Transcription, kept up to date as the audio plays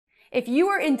If you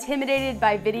are intimidated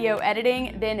by video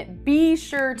editing, then be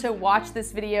sure to watch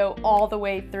this video all the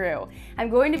way through. I'm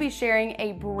going to be sharing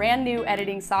a brand new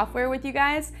editing software with you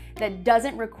guys that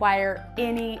doesn't require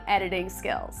any editing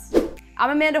skills.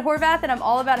 I'm Amanda Horvath, and I'm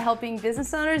all about helping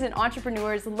business owners and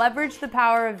entrepreneurs leverage the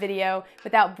power of video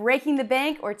without breaking the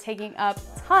bank or taking up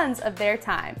tons of their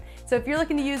time. So if you're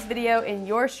looking to use video in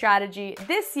your strategy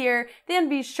this year, then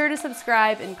be sure to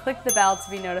subscribe and click the bell to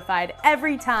be notified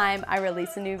every time I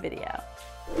release a new video.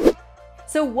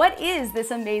 So what is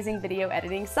this amazing video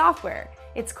editing software?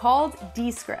 It's called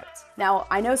Descript. Now,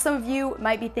 I know some of you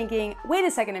might be thinking, wait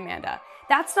a second, Amanda,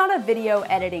 that's not a video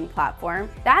editing platform.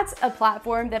 That's a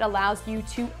platform that allows you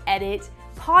to edit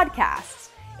podcasts.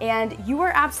 And you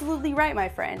are absolutely right, my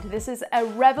friend. This is a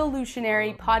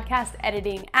revolutionary podcast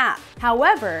editing app.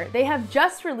 However, they have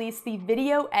just released the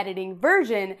video editing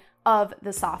version of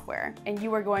the software, and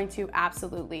you are going to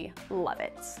absolutely love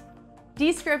it.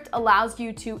 Descript allows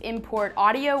you to import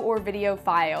audio or video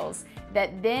files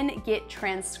that then get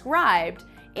transcribed,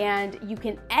 and you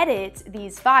can edit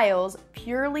these files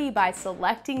purely by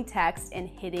selecting text and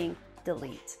hitting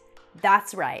delete.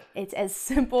 That's right, it's as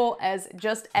simple as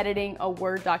just editing a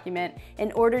Word document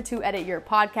in order to edit your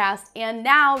podcast and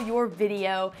now your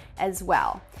video as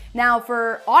well. Now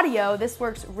for audio, this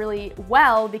works really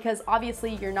well because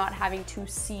obviously you're not having to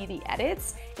see the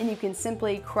edits, and you can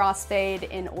simply crossfade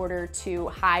in order to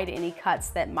hide any cuts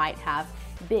that might have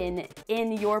been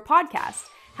in your podcast.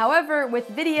 However, with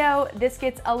video, this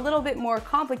gets a little bit more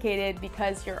complicated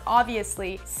because you're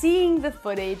obviously seeing the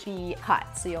footage be cut.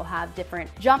 So you'll have different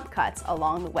jump cuts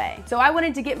along the way. So I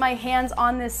wanted to get my hands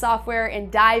on this software and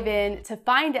dive in to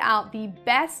find out the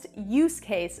best use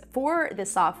case for the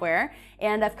software.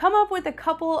 And I've come up with a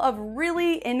couple of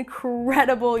really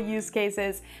incredible use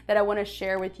cases that I want to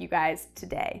share with you guys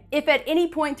today. If at any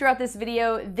point throughout this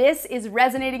video, this is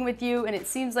resonating with you and it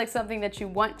seems like something that you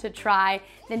want to try,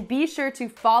 then be sure to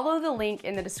follow the link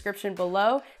in the description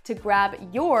below to grab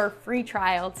your free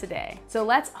trial today. So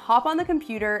let's hop on the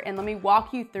computer and let me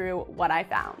walk you through what I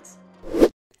found.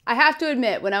 I have to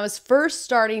admit, when I was first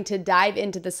starting to dive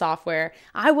into the software,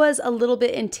 I was a little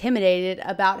bit intimidated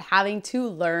about having to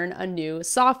learn a new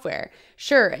software.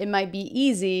 Sure, it might be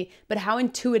easy, but how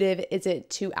intuitive is it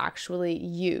to actually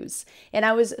use? And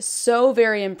I was so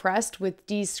very impressed with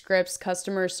Descript's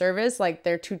customer service, like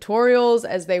their tutorials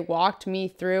as they walked me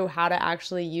through how to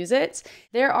actually use it.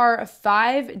 There are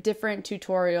 5 different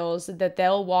tutorials that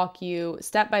they'll walk you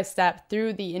step by step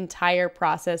through the entire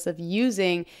process of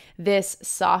using this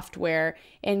software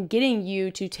and getting you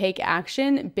to take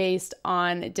action based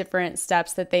on different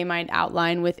steps that they might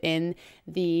outline within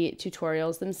the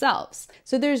tutorials themselves.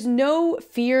 So there's no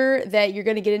fear that you're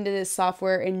going to get into this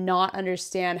software and not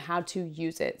understand how to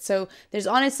use it. So there's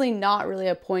honestly not really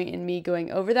a point in me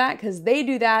going over that because they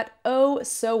do that oh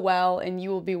so well and you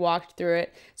will be walked through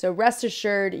it. So rest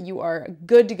assured you are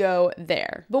good to go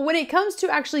there. But when it comes to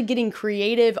actually getting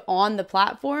creative on the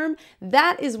platform,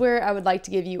 that is where I would like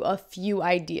to give you a few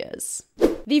ideas.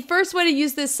 The first way to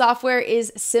use this software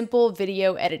is simple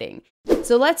video editing.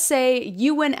 So let's say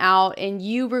you went out and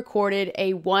you recorded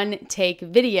a one-take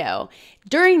video.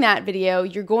 During that video,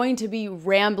 you're going to be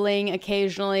rambling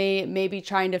occasionally, maybe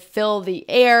trying to fill the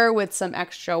air with some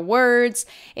extra words.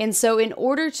 And so in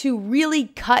order to really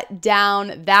cut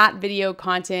down that video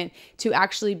content to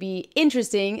actually be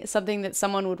interesting, something that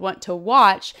someone would want to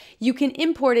watch, you can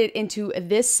import it into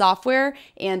this software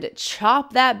and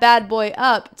chop that bad boy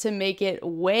up to make it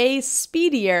way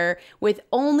speedier with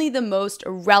only the most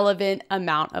relevant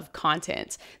amount of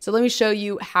content. So let me show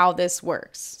you how this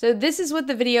works. So this is what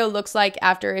the video looks like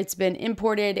after it's been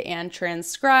imported and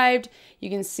transcribed. You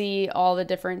can see all the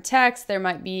different text. There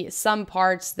might be some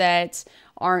parts that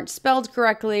aren't spelled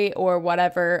correctly or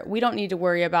whatever. We don't need to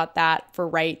worry about that for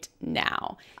right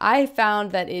now. I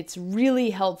found that it's really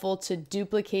helpful to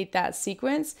duplicate that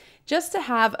sequence just to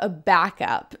have a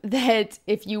backup that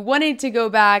if you wanted to go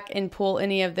back and pull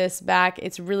any of this back,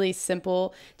 it's really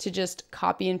simple to just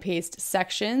copy and paste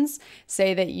sections.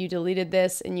 Say that you deleted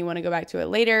this and you want to go back to it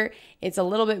later. It's a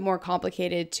little bit more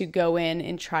complicated to go in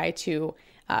and try to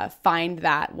find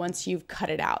that once you've cut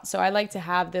it out. So I like to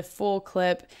have the full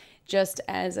clip just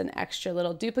as an extra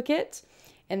little duplicate.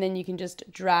 And then you can just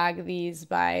drag these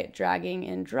by dragging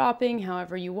and dropping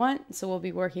however you want. So we'll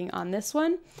be working on this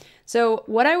one. So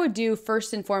what I would do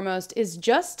first and foremost is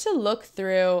just to look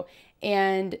through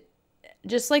and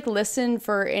just like listen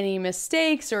for any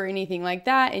mistakes or anything like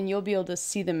that, and you'll be able to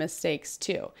see the mistakes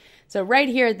too. So right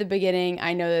here at the beginning,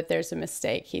 I know that there's a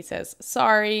mistake. He says,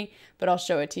 sorry, but I'll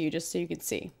show it to you just so you can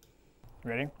see.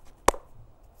 Ready?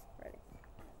 Ready.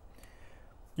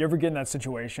 You ever get in that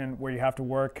situation where you have to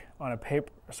work on a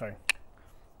paper, sorry.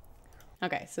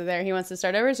 Okay, so there he wants to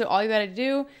start over. So all you gotta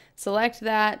do, select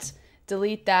that,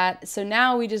 delete that. So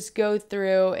now we just go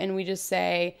through and we just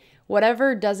say,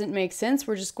 whatever doesn't make sense,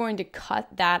 we're just going to cut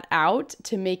that out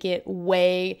to make it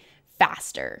way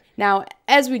faster. Now,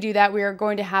 as we do that, we are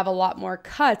going to have a lot more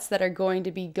cuts that are going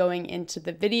to be going into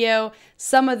the video.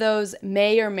 Some of those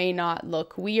may or may not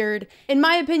look weird. In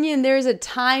my opinion, there's a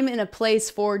time and a place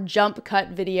for jump cut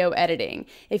video editing.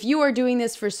 If you are doing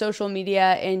this for social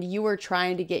media and you are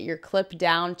trying to get your clip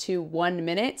down to 1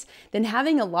 minute, then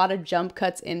having a lot of jump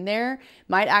cuts in there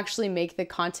might actually make the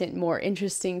content more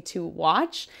interesting to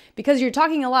watch because you're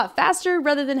talking a lot faster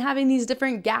rather than having these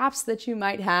different gaps that you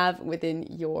might have within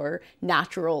your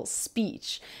natural speech.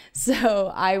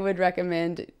 So I would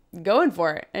recommend going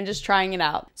for it and just trying it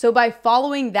out. So by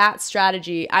following that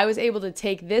strategy, I was able to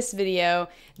take this video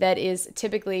that is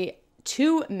typically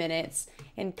 2 minutes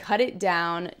and cut it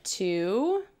down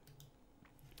to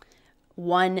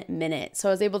 1 minute. So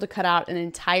I was able to cut out an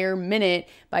entire minute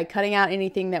by cutting out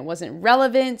anything that wasn't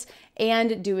relevant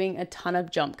and doing a ton of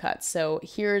jump cuts. So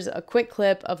here's a quick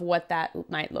clip of what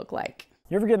that might look like.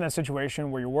 You ever get in that situation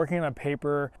where you're working on a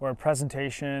paper or a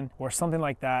presentation or something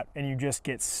like that and you just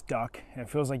get stuck and it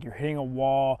feels like you're hitting a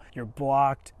wall, you're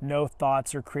blocked, no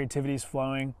thoughts or creativity is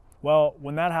flowing? Well,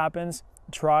 when that happens,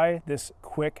 try this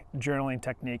quick journaling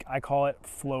technique. I call it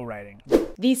flow writing.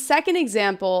 The second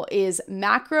example is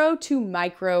macro to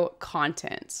micro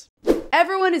content.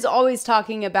 Everyone is always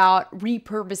talking about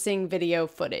repurposing video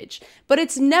footage, but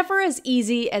it's never as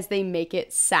easy as they make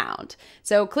it sound.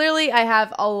 So clearly I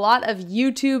have a lot of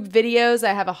YouTube videos.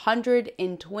 I have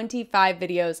 125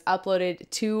 videos uploaded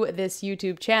to this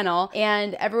YouTube channel,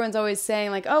 and everyone's always saying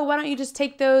like, oh, why don't you just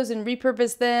take those and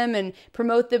repurpose them and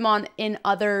promote them in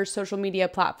other social media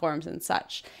platforms and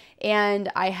such.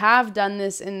 And I have done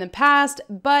this in the past,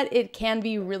 but it can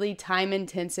be really time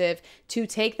intensive to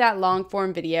take that long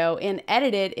form video and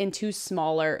edit it into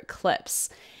smaller clips.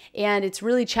 And it's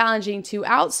really challenging to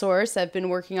outsource. I've been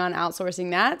working on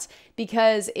outsourcing that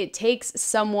because it takes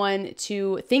someone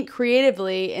to think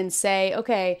creatively and say,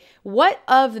 okay, what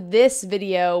of this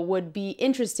video would be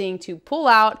interesting to pull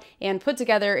out and put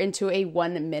together into a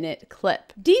 1 minute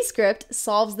clip? Descript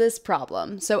solves this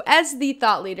problem. So as the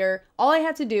thought leader, all I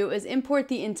have to do is import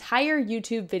the entire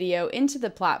YouTube video into the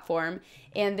platform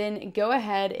and then go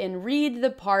ahead and read the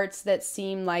parts that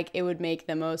seem like it would make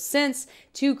the most sense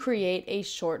to create a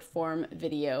short form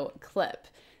video clip.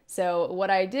 So what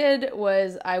I did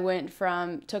was I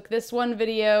took this one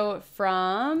video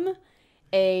from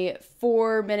a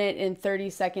 4 minute and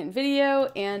 30-second video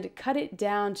and cut it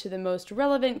down to the most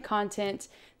relevant content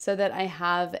so that I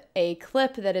have a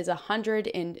clip that is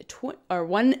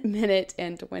 1 minute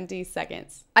and 20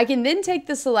 seconds. I can then take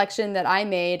the selection that I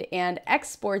made and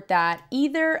export that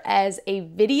either as a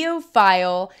video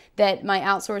file that my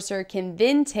outsourcer can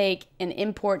then take and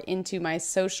import into my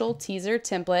social teaser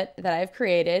template that I've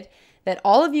created that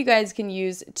all of you guys can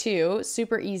use too,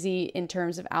 super easy in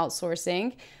terms of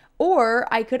outsourcing.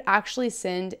 Or I could actually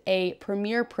send a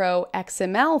Premiere Pro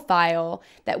XML file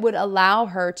that would allow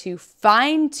her to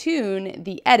fine-tune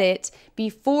the edit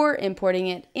before importing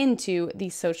it into the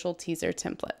social teaser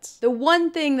templates. The one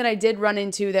thing that I did run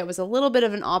into that was a little bit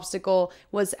of an obstacle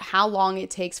was how long it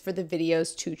takes for the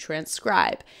videos to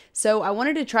transcribe. So I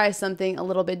wanted to try something a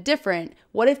little bit different.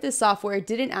 What if the software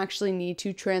didn't actually need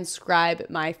to transcribe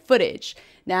my footage?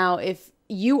 Now, if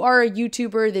you are a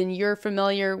YouTuber, then you're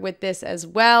familiar with this as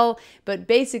well. But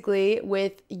basically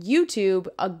with YouTube,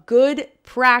 a good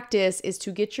practice is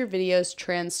to get your videos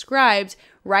transcribed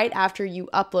right after you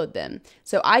upload them.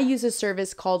 So I use a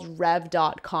service called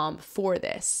rev.com for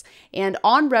this. And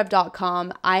on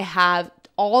rev.com, I have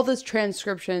all the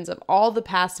transcriptions of all the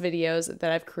past videos that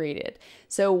I've created.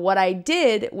 So what I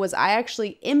did was I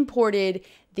actually imported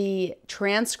the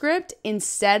transcript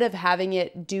instead of having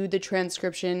it do the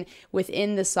transcription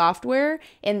within the software,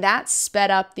 and that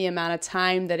sped up the amount of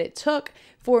time that it took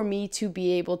for me to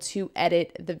be able to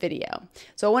edit the video.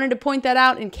 So I wanted to point that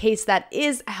out in case that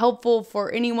is helpful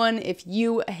for anyone if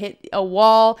you hit a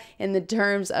wall in the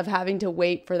terms of having to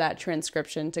wait for that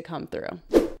transcription to come through.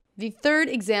 The third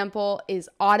example is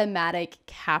automatic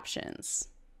captions.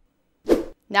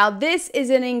 Now, this is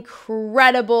an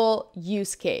incredible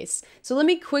use case. So let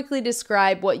me quickly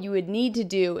describe what you would need to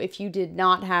do if you did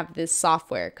not have this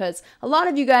software, because a lot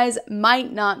of you guys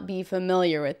might not be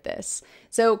familiar with this.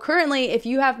 So currently, if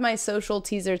you have my social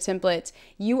teaser template,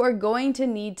 you are going to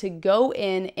need to go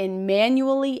in and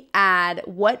manually add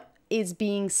what is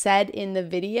being said in the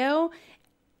video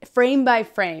frame by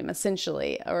frame,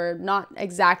 essentially, or not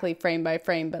exactly frame by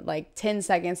frame, but like 10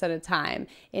 seconds at a time,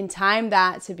 and time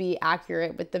that to be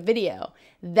accurate with the video.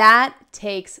 That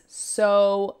takes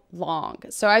so long.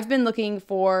 So I've been looking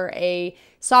for a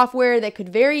software that could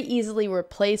very easily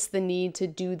replace the need to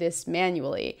do this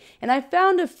manually. And I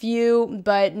found a few,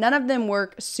 but none of them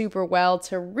work super well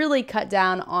to really cut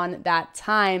down on that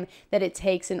time that it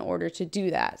takes in order to do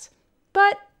that.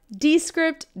 But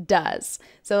Descript does.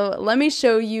 So let me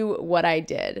show you what I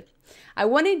did. I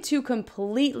wanted to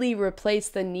completely replace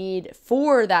the need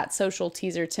for that social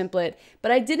teaser template,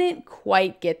 but I didn't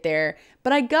quite get there,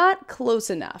 but I got close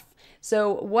enough.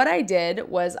 So what I did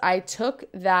was I took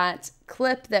that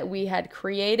clip that we had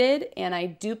created and I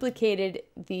duplicated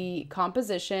the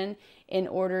composition in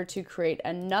order to create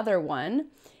another one.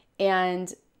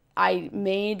 And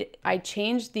I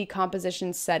changed the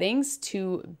composition settings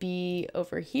to be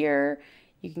over here.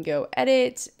 You can go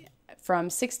edit from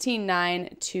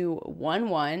 16:9 to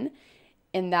 1:1,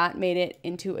 and that made it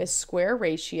into a square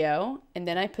ratio. And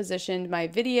then I positioned my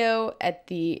video at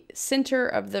the center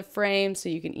of the frame so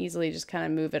you can easily just kind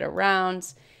of move it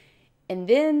around. And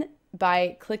then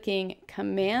by clicking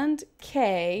Command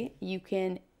K, you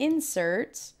can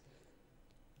insert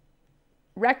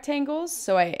rectangles.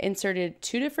 So I inserted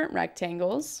 2 different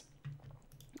rectangles,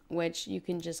 which you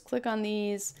can just click on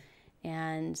these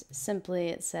and simply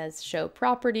it says show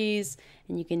properties,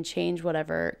 and you can change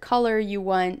whatever color you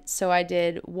want. So I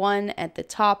did one at the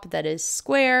top that is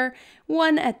square,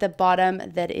 one at the bottom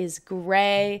that is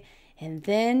gray, and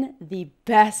then the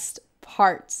best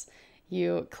parts.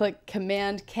 You click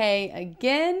Command K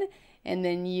again, and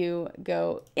then you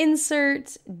go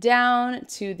insert down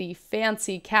to the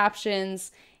fancy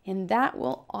captions, and that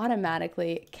will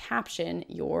automatically caption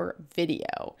your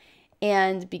video.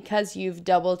 And because you've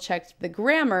double checked the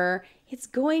grammar, it's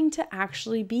going to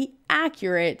actually be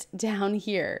accurate down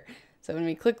here. So when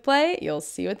we click play, you'll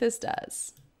see what this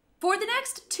does. For the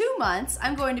next 2 months,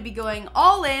 I'm going to be going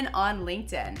all in on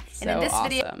LinkedIn. So and in this awesome.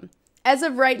 video, as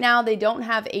of right now, they don't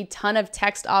have a ton of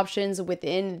text options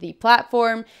within the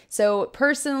platform. So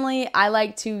personally, I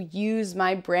like to use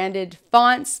my branded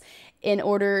fonts in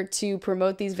order to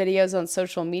promote these videos on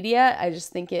social media. I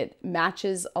just think it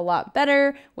matches a lot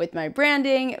better with my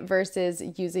branding versus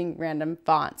using random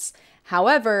fonts.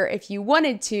 However, if you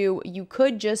wanted to, you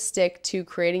could just stick to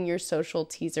creating your social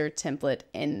teaser template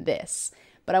in this.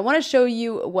 But I want to show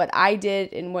you what I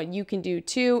did and what you can do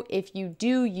too if you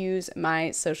do use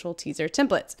my social teaser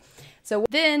templates. So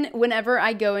then whenever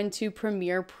I go into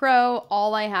Premiere Pro,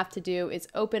 all I have to do is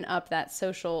open up that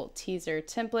social teaser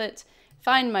template,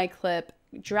 find my clip,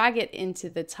 drag it into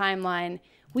the timeline.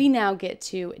 We now get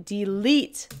to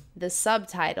delete the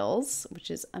subtitles,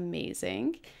 which is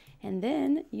amazing. And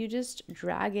then you just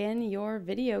drag in your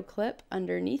video clip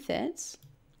underneath it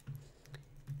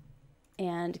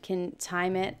and can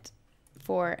time it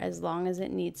for as long as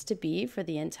it needs to be for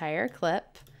the entire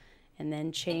clip, and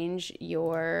then change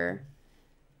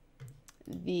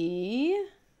the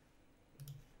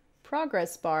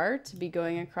progress bar to be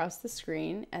going across the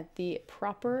screen at the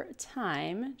proper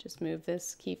time. Just move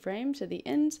this keyframe to the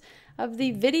end of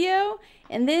the video,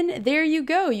 and then there you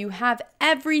go. You have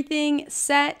everything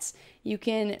set. You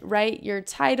can write your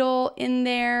title in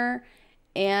there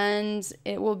and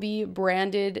it will be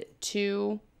branded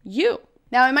to you.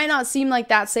 Now, it might not seem like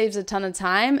that saves a ton of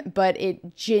time, but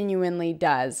it genuinely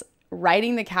does.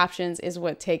 Writing the captions is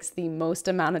what takes the most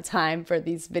amount of time for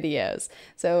these videos.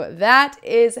 So that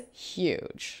is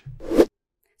huge.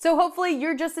 So hopefully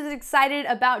you're just as excited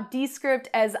about Descript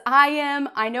as I am.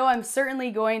 I know I'm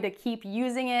certainly going to keep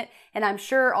using it, and I'm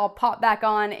sure I'll pop back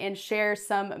on and share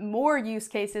some more use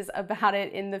cases about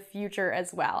it in the future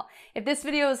as well. If this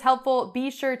video is helpful, be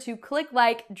sure to click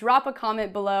like, drop a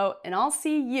comment below, and I'll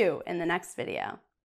see you in the next video.